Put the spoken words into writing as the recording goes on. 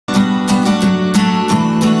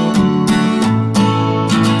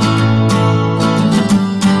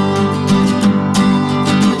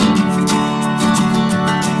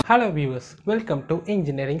welcome to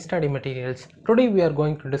Engineering Study Materials. Today we are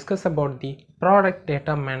going to discuss about the product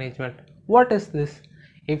data management. What is this?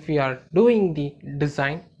 If we are doing the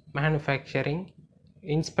design, manufacturing,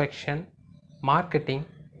 inspection, marketing,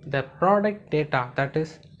 the product data, that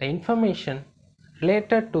is the information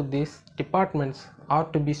related to these departments, are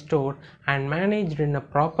to be stored and managed in a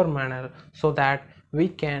proper manner so that we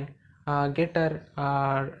can get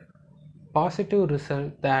a positive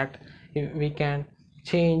result, that we can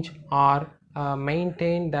change or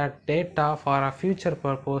maintain that data for a future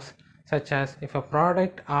purpose, such as if a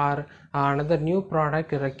product or another new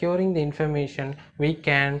product recurring the information we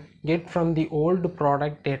can get from the old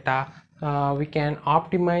product data, we can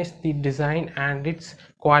optimize the design and its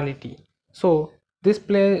quality. So this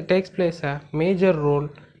takes place a major role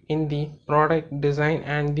in the product design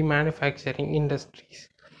and the manufacturing industries.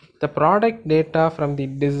 The product data from the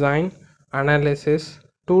design, analysis,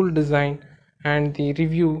 tool design and the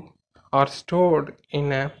review are stored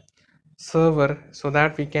in a server so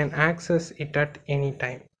that we can access it at any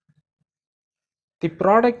time. The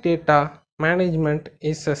product data management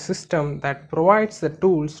is a system that provides the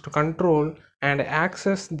tools to control and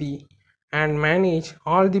access the and manage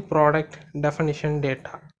all the product definition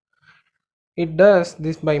data. It does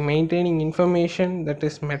this by maintaining information, that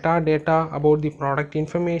is metadata, about the product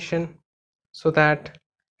information, so that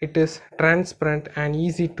it is transparent and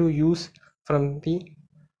easy to use from the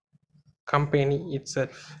company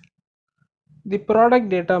itself. The product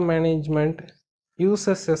data management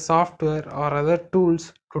uses a software or other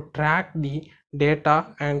tools to track the data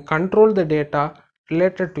and control the data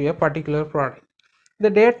related to a particular product. The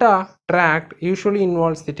data tracked usually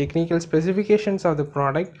involves the technical specifications of the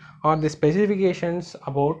product or the specifications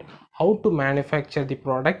about how to manufacture the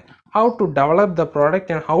product, how to develop the product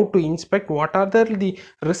and how to inspect what are the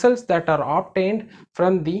results that are obtained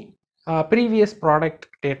from the previous product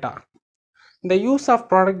data. The use of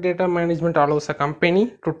product data management allows a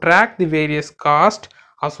company to track the various costs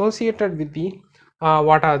associated with the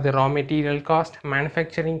what are the raw material cost,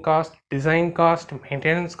 manufacturing cost, design cost,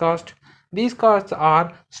 maintenance cost. These costs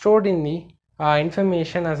are stored in the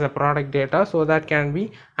information as a product data, so that can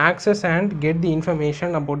be accessed and get the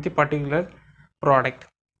information about the particular product.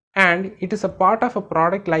 And it is a part of a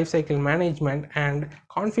product lifecycle management and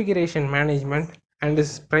configuration management and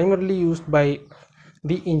is primarily used by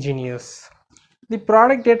the engineers. The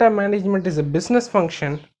product data management is a business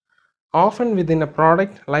function often within a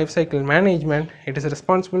product lifecycle management. It is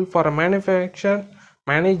responsible for a manufacture,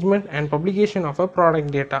 management and publication of a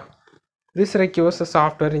product data. This requires a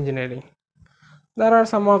software engineering. There are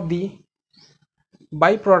some of the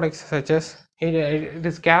byproducts, such as it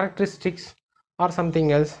is characteristics or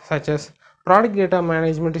something else, such as product data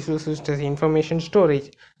management is used as information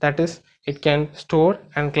storage, that is it can store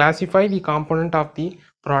and classify the component of the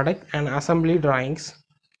product and assembly drawings.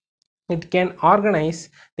 It can organize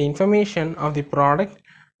the information of the product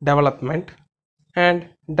development and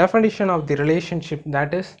definition of the relationship,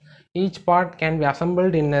 that is each part can be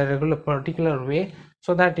assembled in a particular way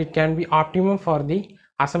so that it can be optimum for the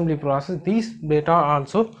assembly process. These data are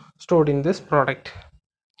also stored in this product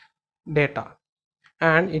data,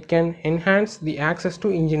 and it can enhance the access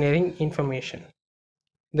to engineering information.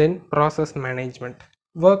 Then process management,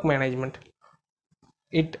 work management.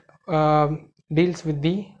 It deals with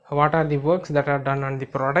the what are the works that are done on the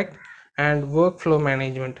product, and workflow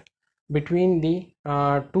management between the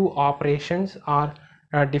two operations or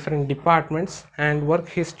different departments, and work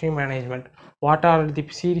history management. What are the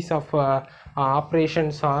series of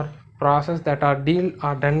operations or process that are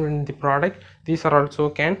done in the product? These are also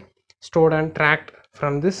can stored and tracked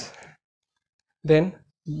from this. Then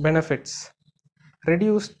benefits,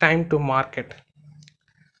 reduce time to market.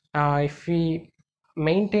 If we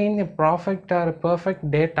maintain a perfect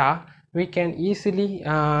data, we can easily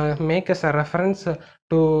make as a reference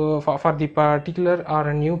for the particular or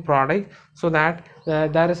a new product, so that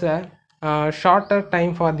there is a shorter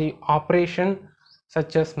time for the operation,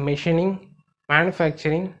 such as machining,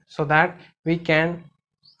 manufacturing, so that we can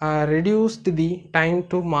reduce the time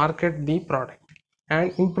to market the product,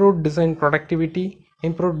 and improve design productivity,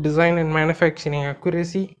 improve design and manufacturing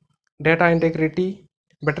accuracy, data integrity,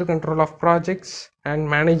 better control of projects and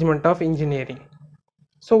management of engineering.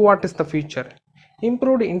 So what is the future?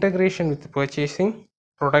 Improved integration with purchasing,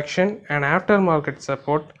 production and aftermarket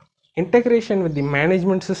support, integration with the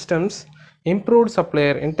management systems, improved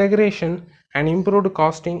supplier integration and improved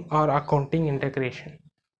costing or accounting integration.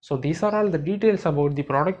 So these are all the details about the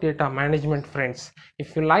product data management, friends.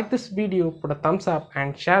 If you like this video, put a thumbs up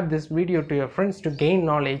and share this video to your friends to gain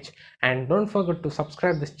knowledge, and don't forget to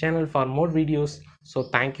subscribe this channel for more videos. So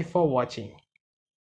thank you for watching.